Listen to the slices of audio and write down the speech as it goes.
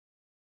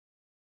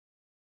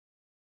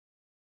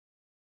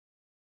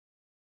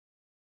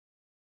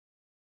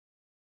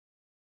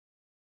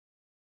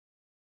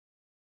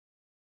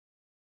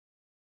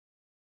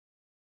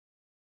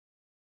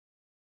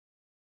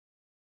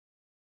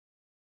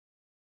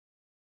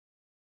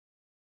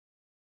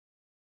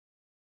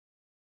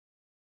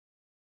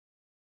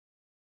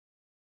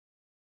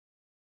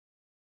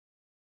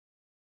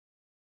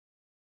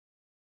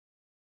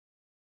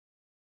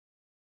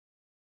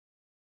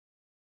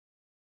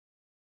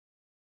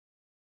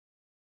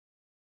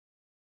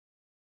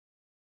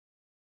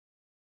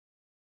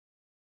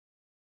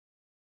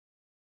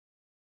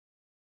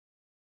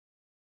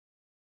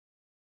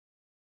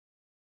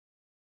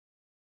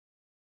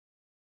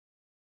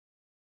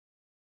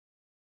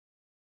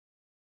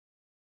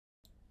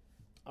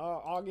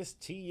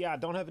August T. Yeah, I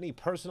don't have any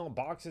personal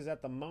boxes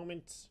at the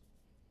moment.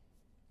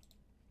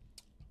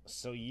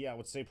 So yeah, I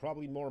would say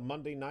probably more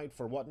Monday night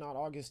for Whatnot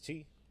August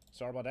T.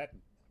 Sorry about that.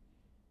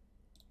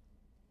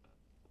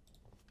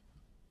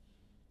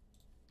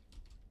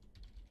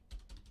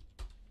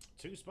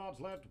 Two spots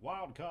left.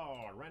 Wild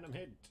card. Random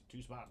hit.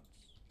 Two spots.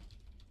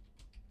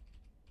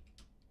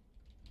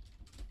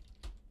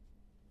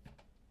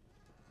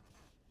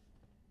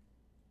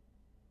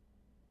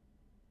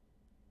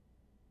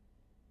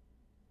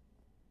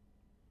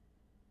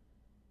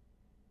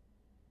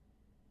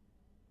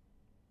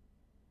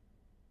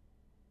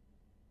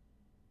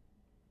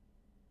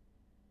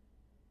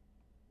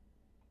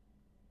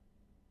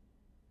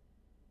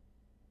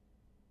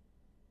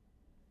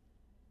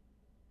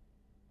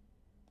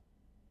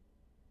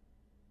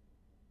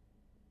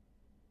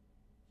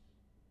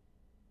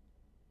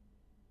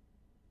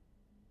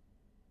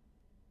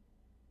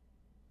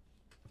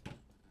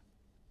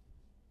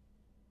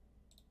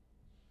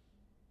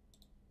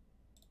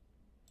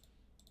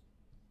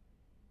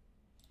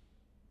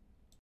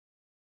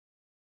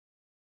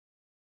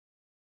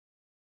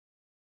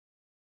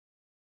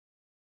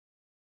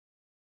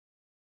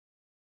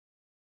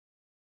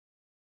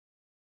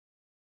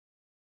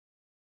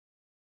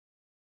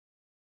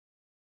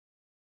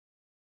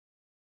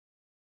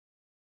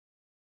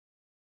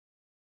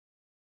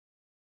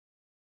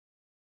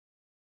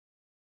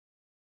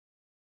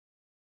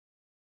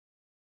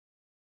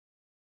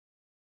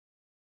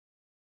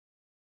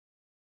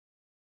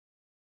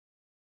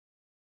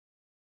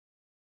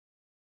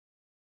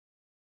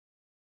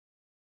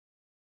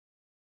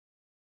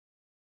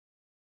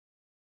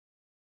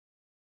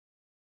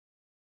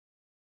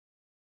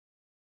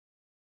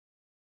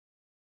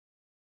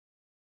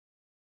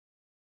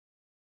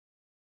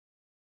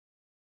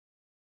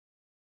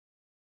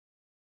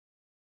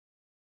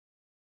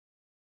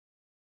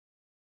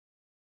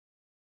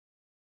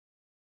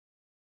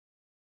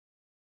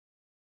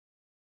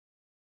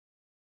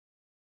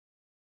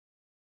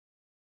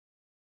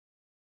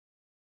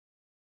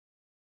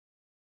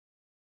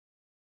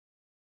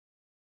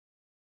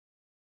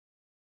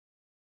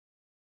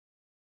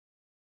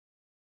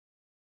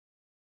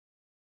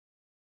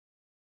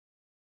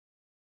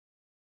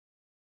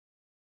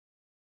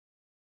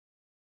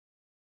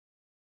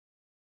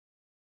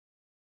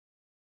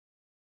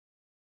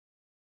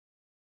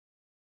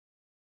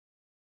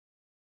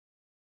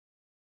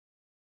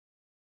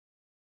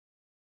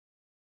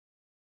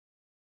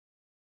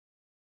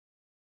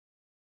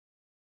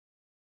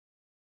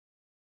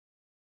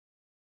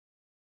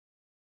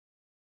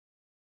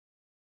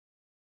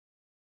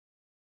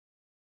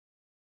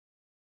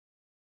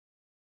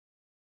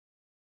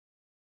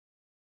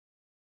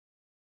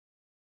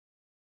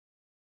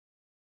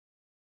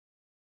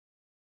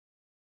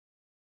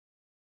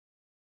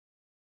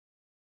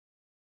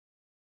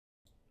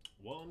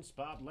 One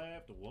spot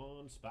left.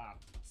 One spot.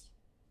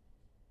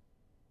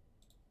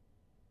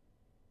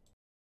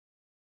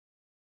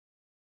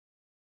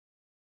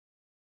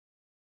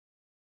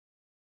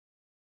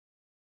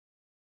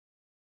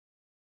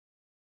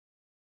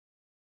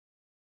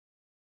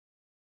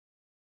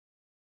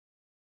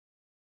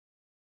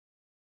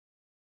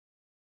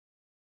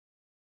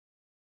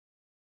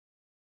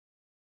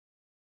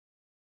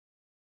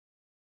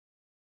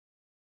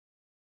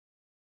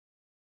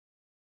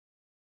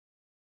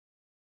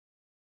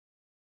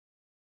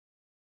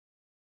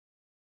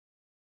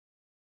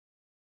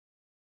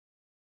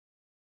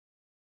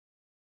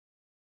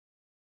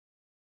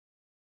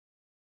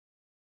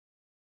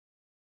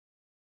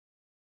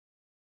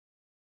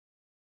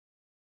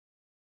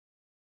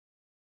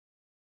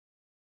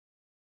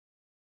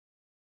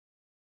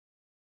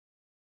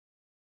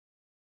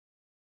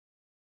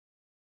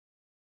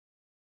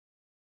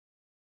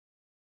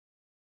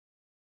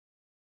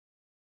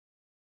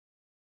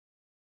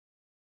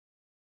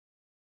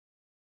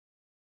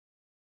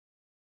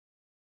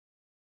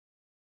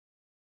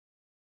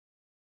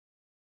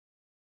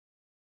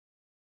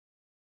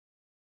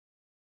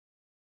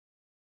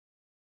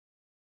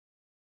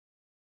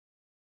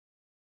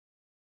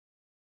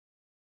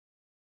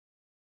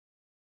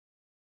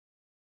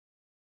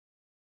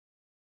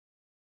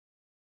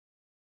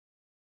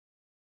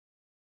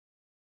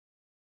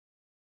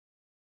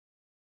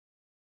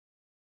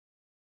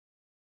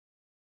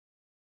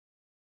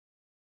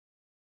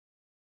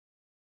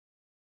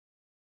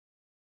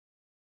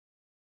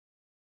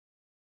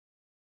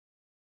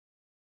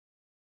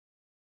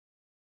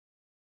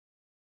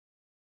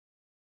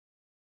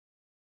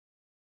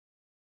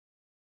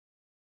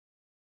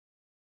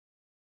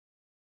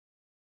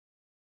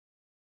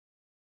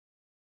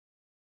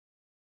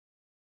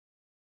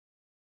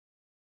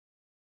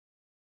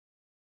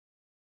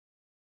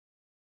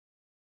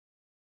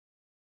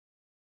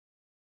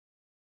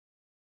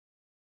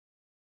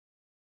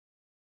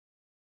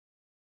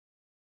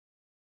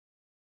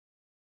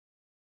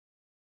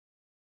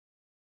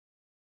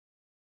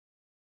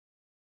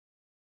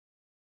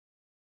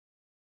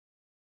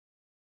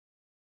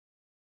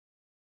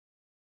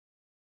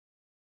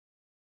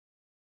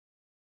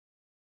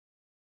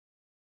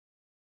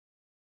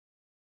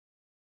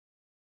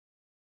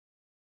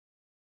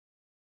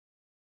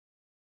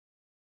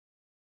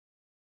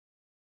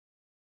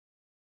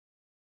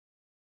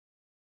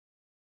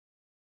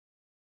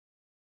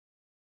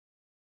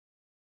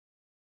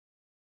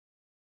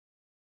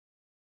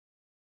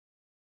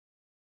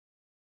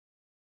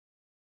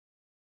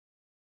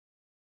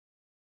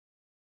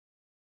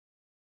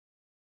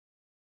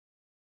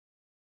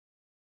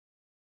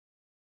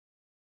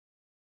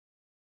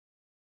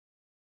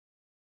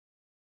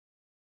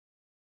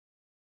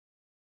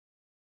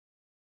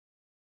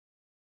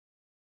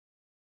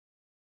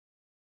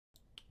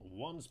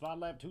 One spot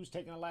left. Who's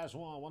taking the last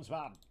one? One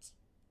spot.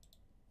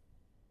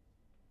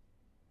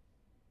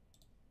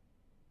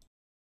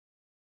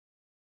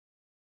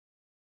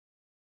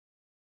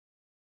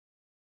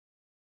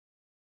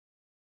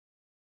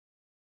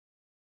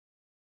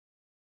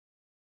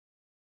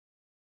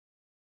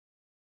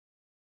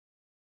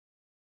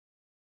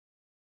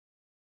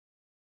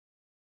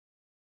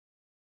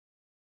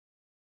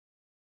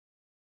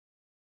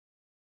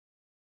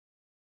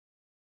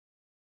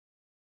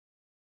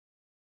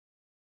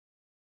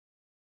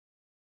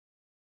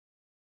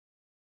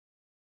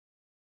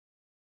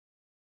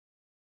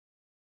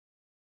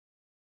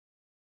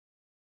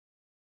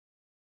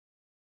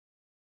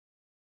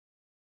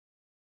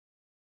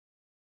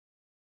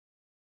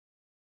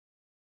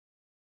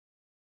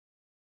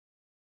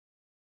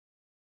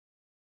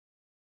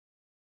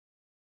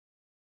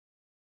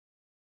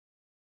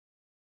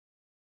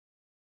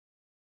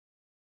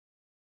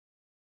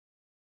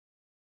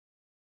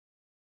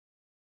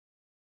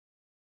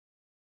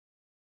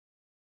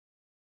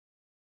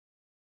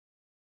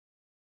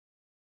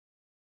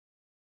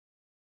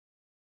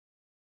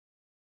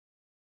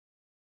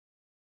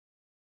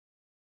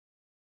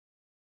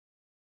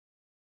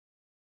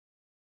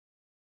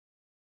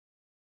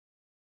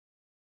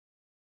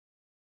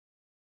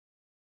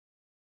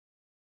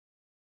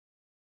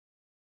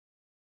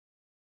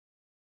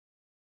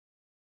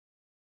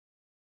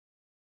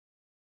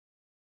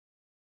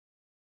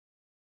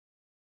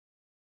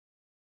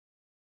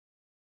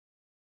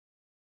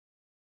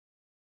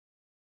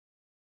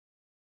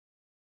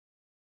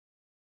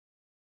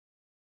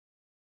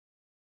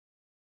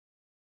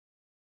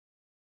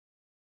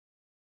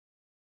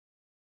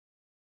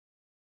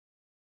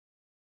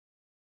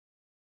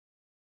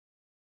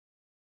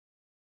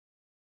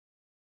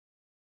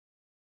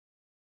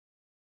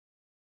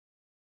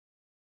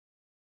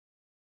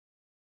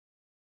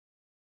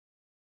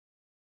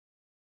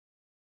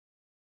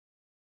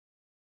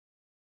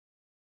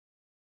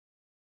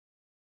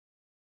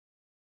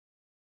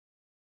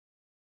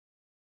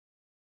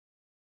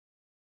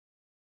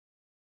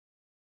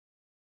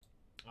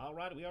 All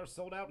right, we are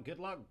sold out. Good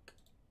luck.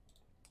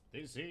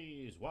 This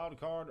is wild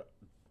card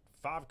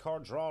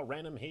 5-card draw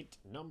random hit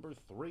number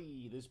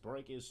 3. This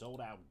break is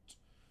sold out.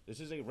 This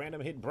is a random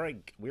hit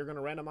break. We're going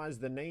to randomize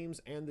the names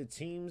and the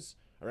teams,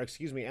 or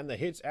excuse me, and the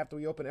hits after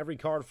we open every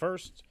card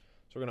first.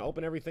 So we're going to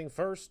open everything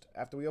first.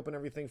 After we open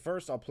everything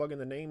first, I'll plug in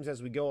the names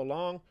as we go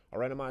along. I'll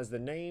randomize the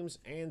names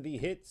and the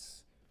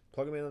hits.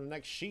 Plug them in on the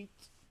next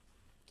sheet.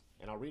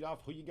 And I'll read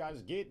off who you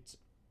guys get.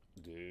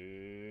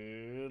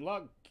 Good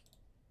luck.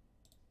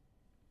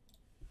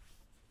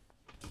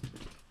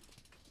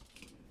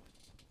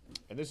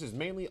 And this is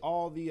mainly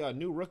all the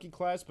new rookie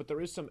class, but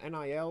there is some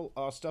NIL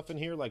stuff in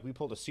here. Like we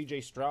pulled a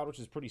CJ Stroud, which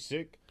is pretty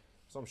sick.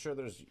 So I'm sure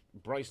there's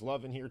Bryce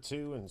Love in here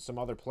too, and some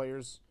other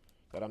players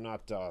that I'm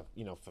not,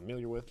 you know,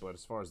 familiar with. But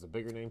as far as the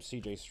bigger names,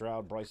 CJ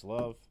Stroud, Bryce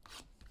Love.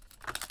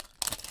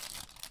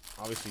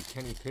 Obviously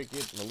Kenny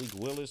Pickett, Malik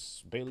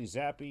Willis, Bailey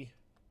Zappi,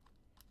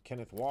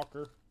 Kenneth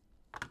Walker.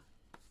 I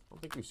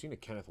don't think we've seen a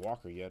Kenneth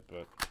Walker yet,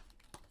 but...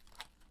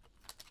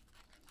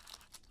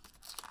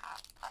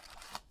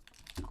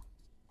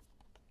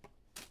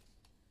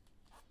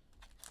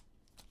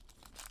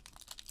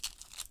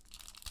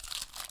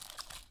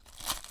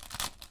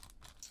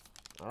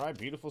 All right,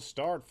 beautiful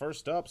start.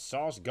 First up,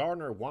 Sauce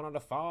Gardner, 1 out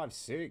of 5.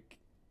 Sick.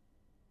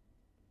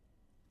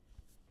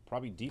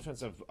 Probably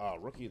defensive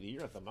rookie of the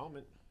year at the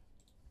moment.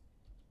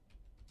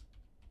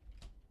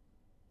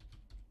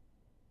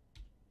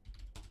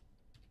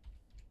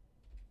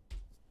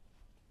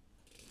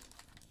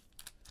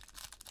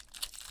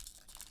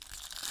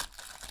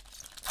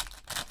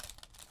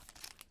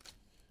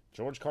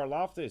 George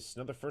Karlaftis,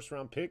 another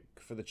first-round pick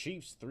for the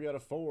Chiefs. 3 out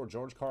of 4,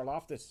 George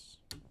Karlaftis.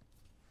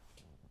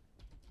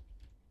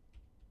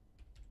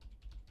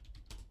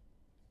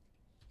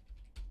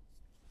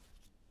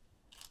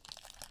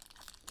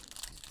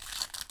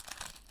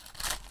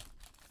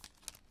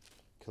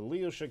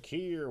 Khalil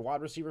Shakir,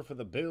 wide receiver for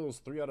the Bills,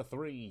 3 out of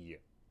 3.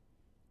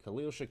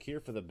 Khalil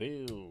Shakir for the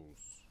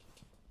Bills.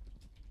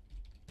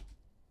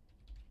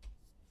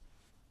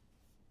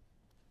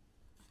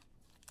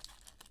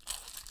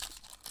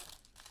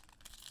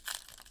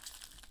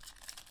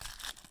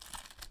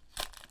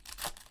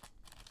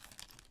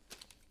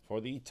 For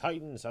the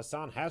Titans,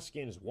 Hassan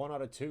Haskins, 1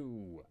 out of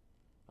 2.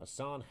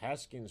 Hassan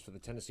Haskins for the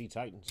Tennessee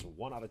Titans,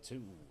 1 out of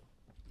 2.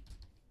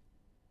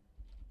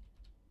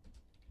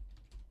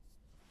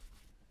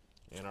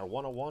 And our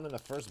 101 in the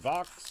first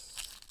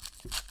box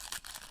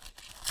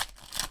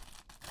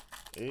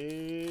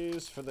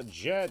is for the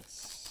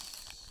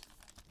Jets.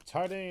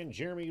 Tight end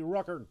Jeremy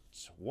Ruckert,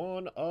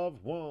 1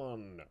 of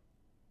 1.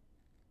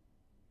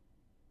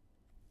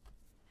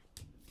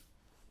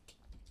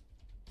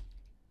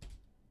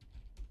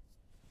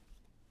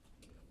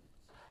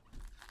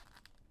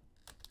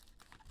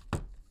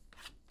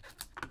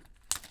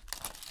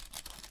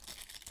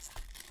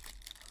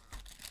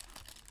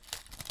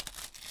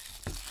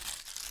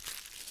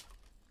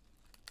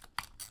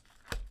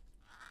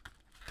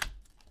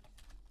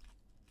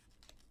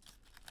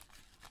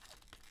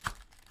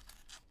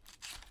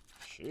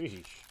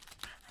 Sheesh.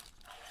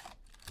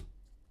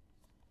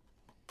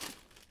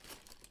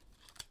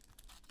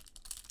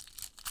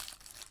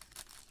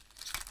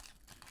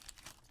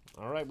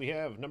 All right, we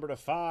have number to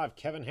 5,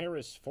 Kevin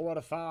Harris. 4 out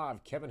of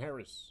 5, Kevin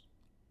Harris.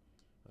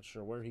 Not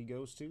sure where he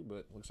goes to,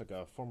 but looks like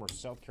a former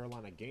South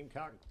Carolina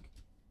Gamecock.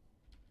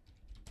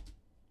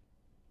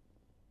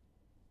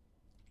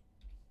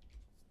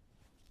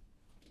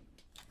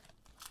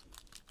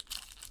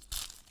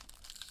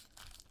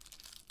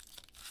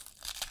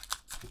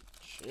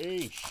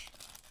 Sheesh.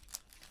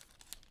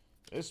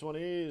 This one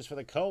is for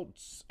the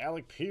Colts.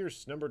 Alec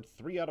Pierce, number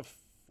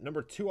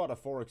 2 out of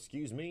 4,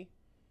 excuse me.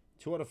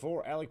 2 out of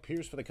 4, Alec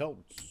Pierce for the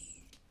Colts.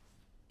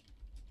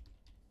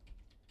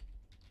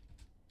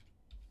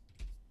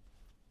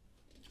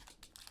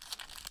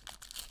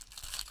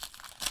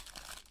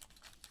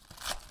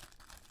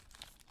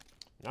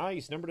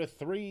 Nice. Number to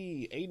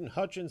 3, Aiden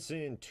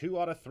Hutchinson. 2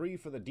 out of 3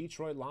 for the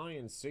Detroit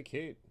Lions. Sick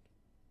hit.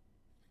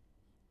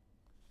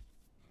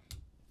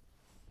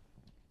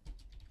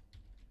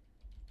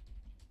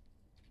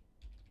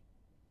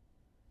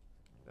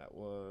 That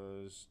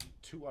was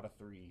 2 out of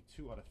 3.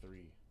 2 out of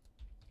 3.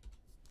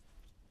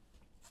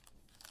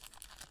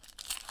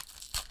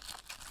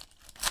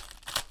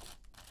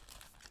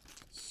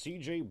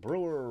 CJ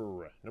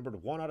Brewer.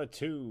 Numbered 1 out of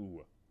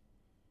 2.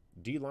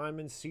 D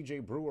lineman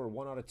CJ Brewer.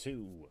 1 out of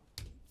 2.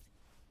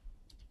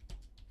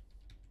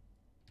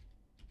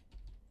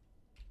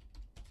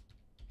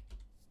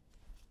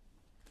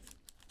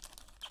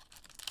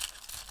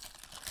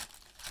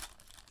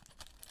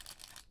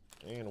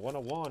 And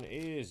 101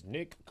 is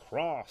Nick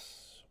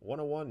Cross.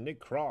 101 Nick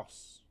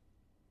Cross.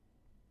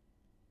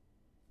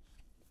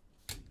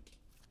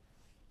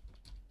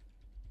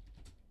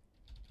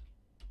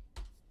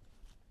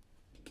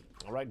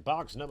 All right,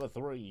 box number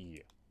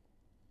 3.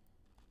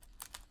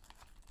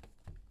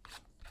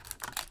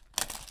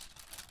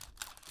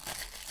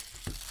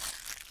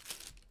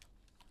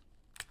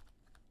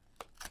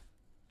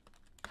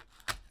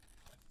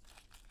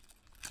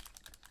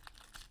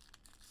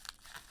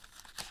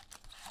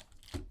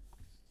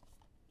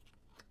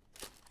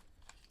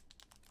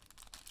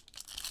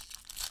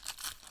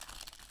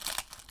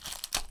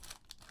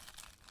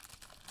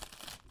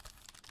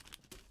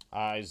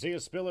 Isaiah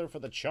Spiller for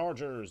the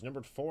Chargers,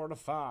 numbered 4 out of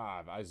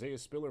 5. Isaiah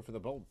Spiller for the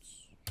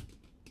Bolts.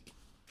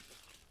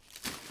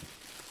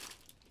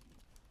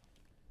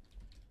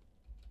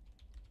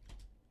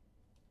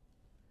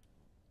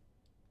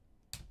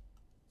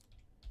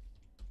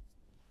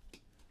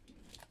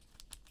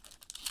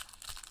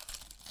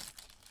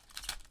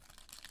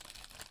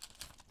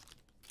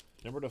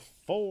 Number to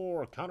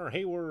 4, Connor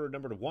Hayward.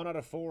 Numbered 1 out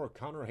of 4,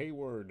 Connor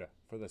Hayward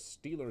for the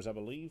Steelers, I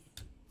believe.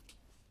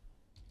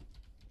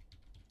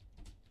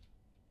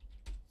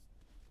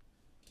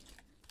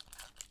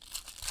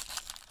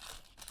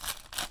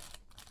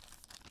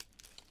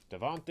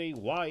 Devontae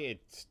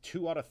Wyatt,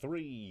 2 out of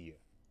 3.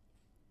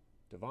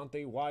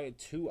 Devontae Wyatt,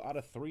 2 out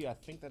of 3. I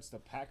think that's the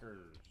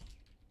Packers.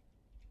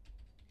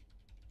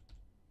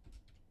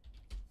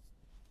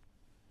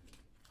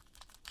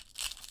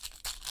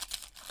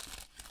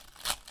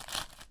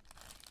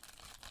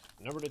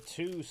 Number to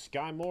 2,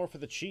 Sky Moore for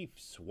the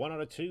Chiefs. 1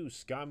 out of 2,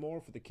 Sky Moore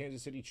for the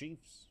Kansas City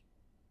Chiefs.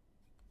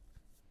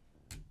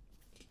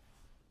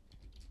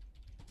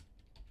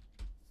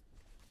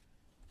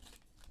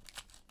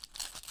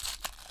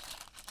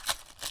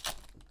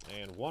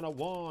 And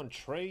 101,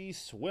 Trey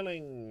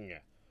Swilling.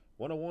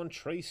 101,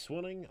 Trey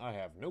Swilling. I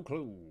have no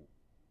clue.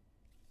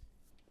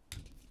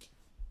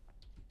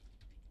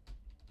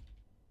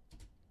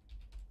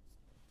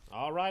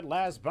 All right,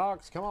 last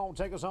box. Come on,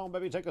 take us home,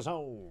 baby. Take us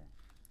home.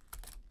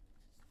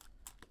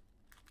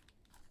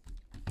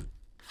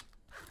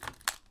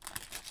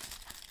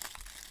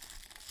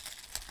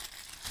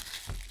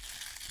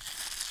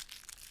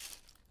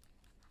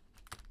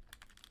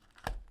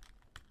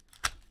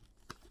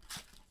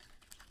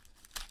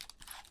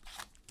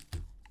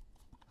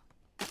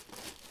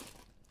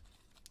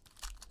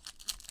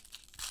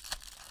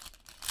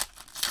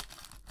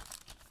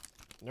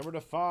 Number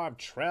to 5,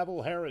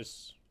 Travel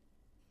Harris.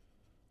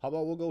 How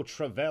about we'll go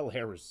Travell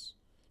Harris?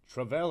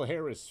 Travell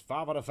Harris,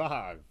 5 out of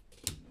 5.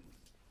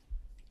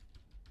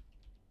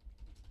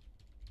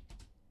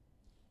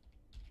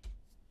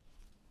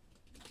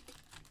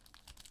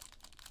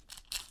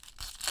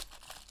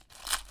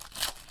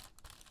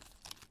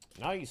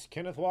 Nice.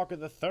 Kenneth Walker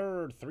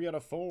III, 3 out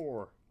of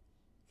 4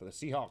 for the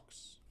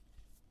Seahawks.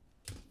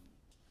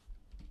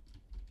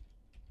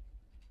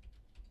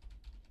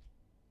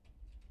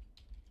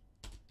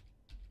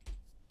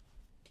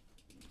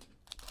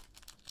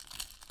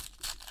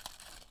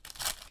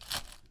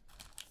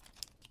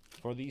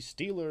 For the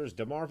Steelers,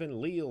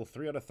 DeMarvin Leal,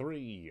 3 out of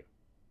 3.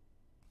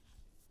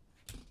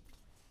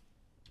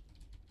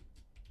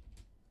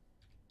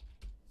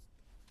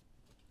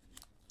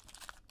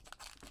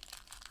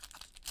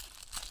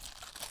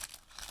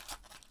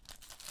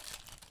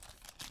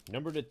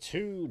 Number to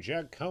 2,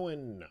 Jack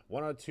Cohen.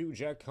 1 out of 2,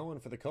 Jack Cohen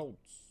for the Colts.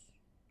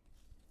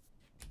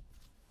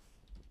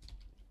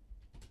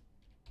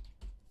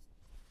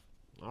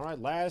 All right,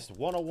 last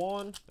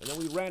 101, and then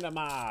we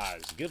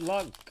randomize. Good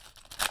luck.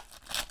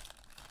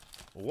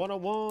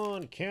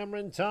 101,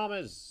 Cameron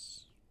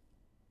Thomas.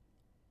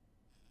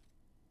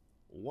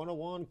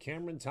 101,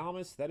 Cameron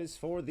Thomas. That is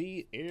for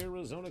the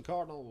Arizona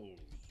Cardinals.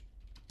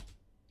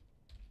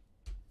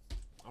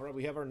 All right,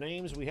 we have our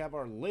names. We have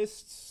our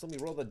lists. Let me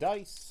roll the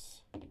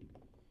dice.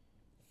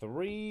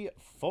 3,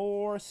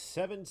 4,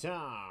 7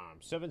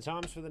 times. 7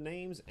 times for the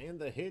names and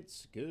the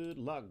hits. Good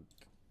luck.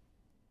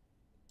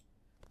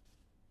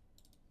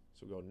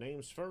 So we'll go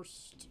names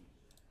first.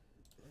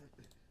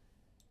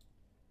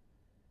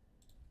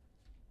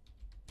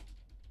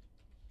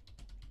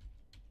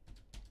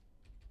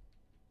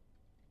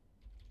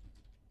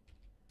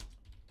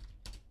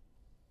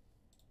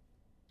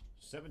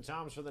 Seven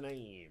times for the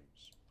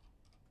names.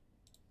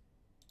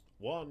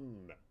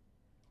 1,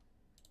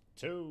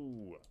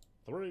 2,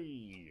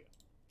 3,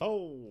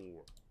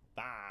 4,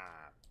 5,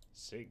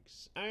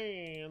 6,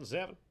 and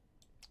 7.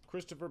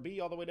 Christopher B.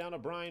 all the way down to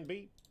Brian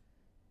B.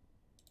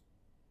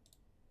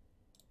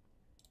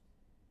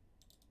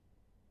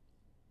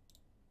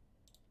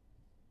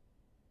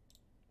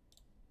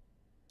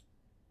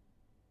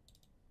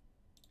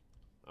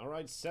 All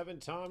right,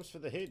 7 times for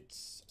the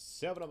hits.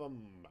 7 of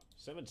them.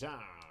 7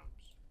 times.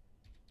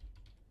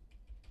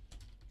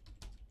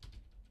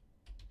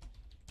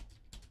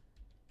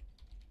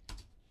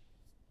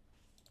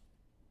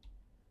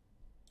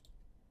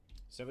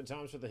 Seven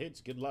times for the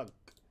hits. Good luck.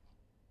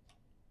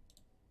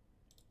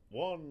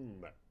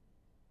 1,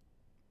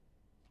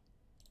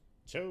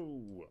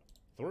 2,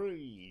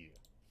 3,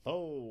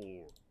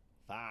 4,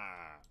 5,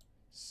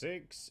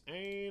 6,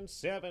 and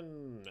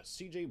 7.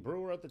 CJ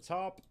Brewer at the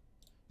top.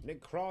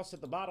 Nick Cross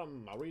at the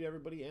bottom. I'll read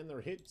everybody and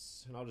their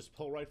hits, and I'll just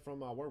pull right from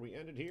where we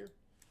ended here.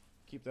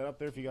 Keep that up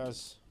there if you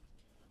guys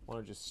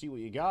want to just see what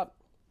you got.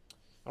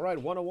 All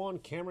right, 101,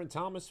 Cameron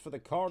Thomas for the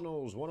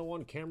Cardinals.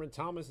 101, Cameron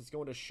Thomas. It's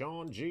going to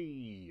Sean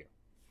G.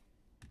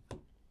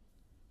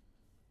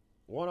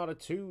 1 out of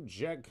 2,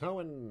 Jag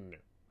Cohen.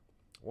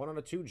 1 out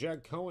of 2,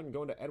 Jag Cohen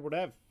going to Edward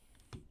F.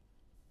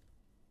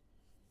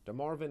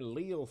 DeMarvin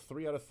Leal,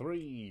 3 out of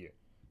 3.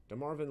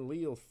 DeMarvin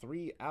Leal,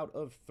 3 out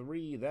of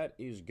 3. That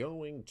is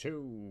going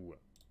to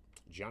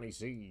Johnny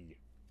C.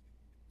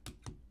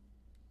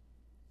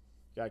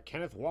 Got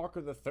Kenneth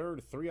Walker the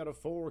third, 3 out of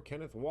 4.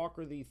 Kenneth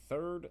Walker the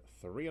third,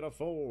 3 out of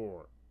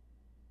 4.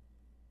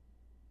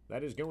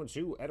 That is going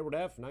to Edward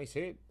F. Nice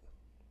hit.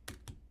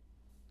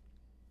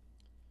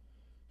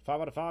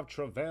 5 out of 5,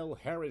 Travell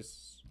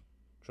Harris.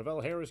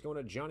 Travell Harris going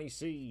to Johnny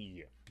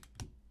C.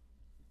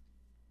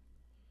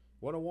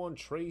 101,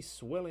 Trace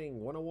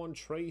Swilling. 101,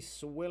 Trace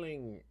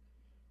Swilling.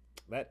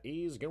 That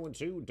is going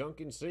to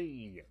Duncan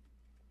C.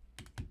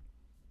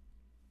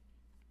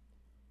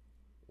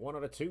 1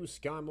 out of 2,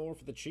 Sky Moore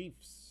for the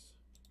Chiefs.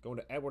 Going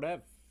to Edward F.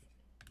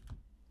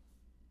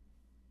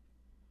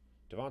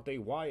 Devontae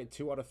Wyatt,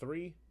 2 out of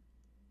 3.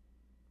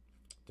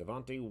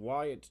 Devontae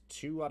Wyatt,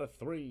 2 out of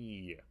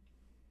 3.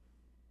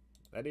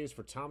 That is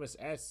for Thomas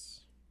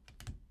S.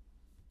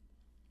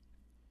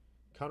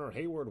 Connor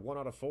Hayward, 1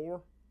 out of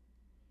 4.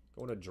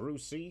 Going to Drew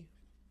C.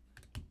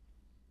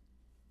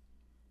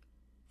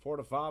 4 out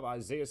of 5,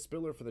 Isaiah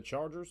Spiller for the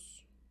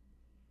Chargers.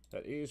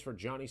 That is for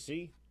Johnny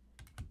C.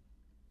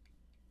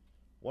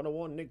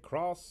 101, Nick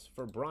Cross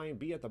for Brian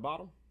B at the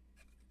bottom.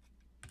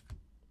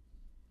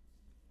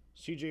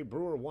 CJ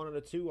Brewer, 1 out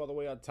of 2, all the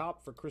way on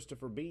top for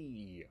Christopher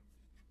B.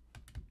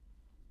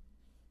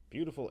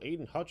 Beautiful.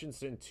 Aiden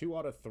Hutchinson, 2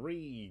 out of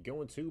 3.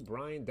 Going to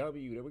Brian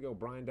W. There we go,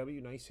 Brian W.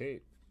 Nice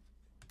hit.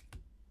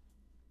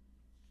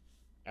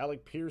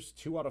 Alec Pierce,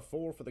 2 out of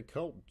 4 for the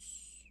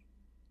Colts.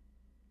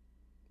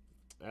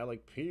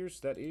 Alec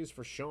Pierce, that is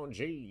for Sean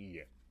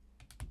G.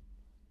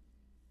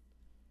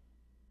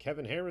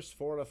 Kevin Harris,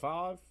 4 out of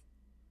 5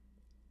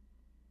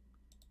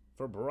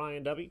 for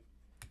Brian W.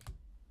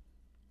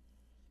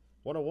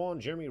 101,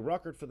 Jeremy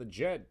Ruckert for the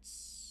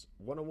Jets.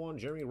 101,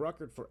 Jeremy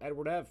Ruckert for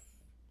Edward F.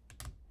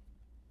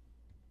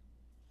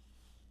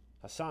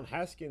 Hassan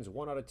Haskins,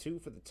 1 out of 2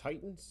 for the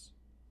Titans.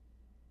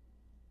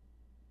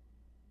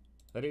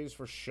 That is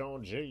for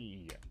Sean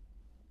G.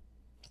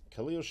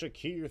 Khalil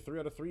Shakir, 3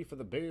 out of 3 for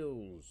the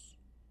Bills.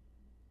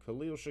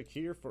 Khalil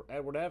Shakir for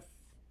Edward F.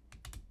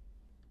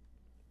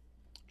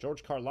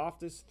 George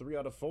Karlaftis, 3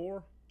 out of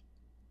 4.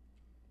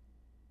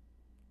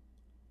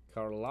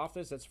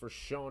 Karlaftis, that's for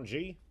Sean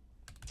G.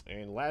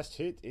 And last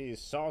hit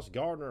is Sauce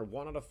Gardner,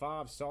 1 out of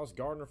 5. Sauce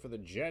Gardner for the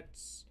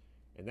Jets.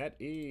 And that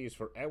is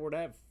for Edward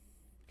F.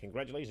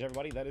 Congratulations,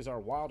 everybody. That is our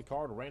wild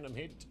card random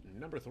hit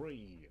number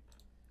 3.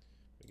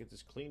 We get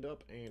this cleaned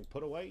up and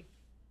put away.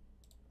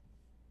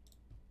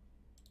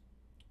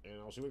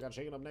 And I'll see what we got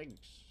shaking up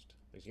next.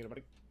 Thanks again,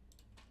 everybody.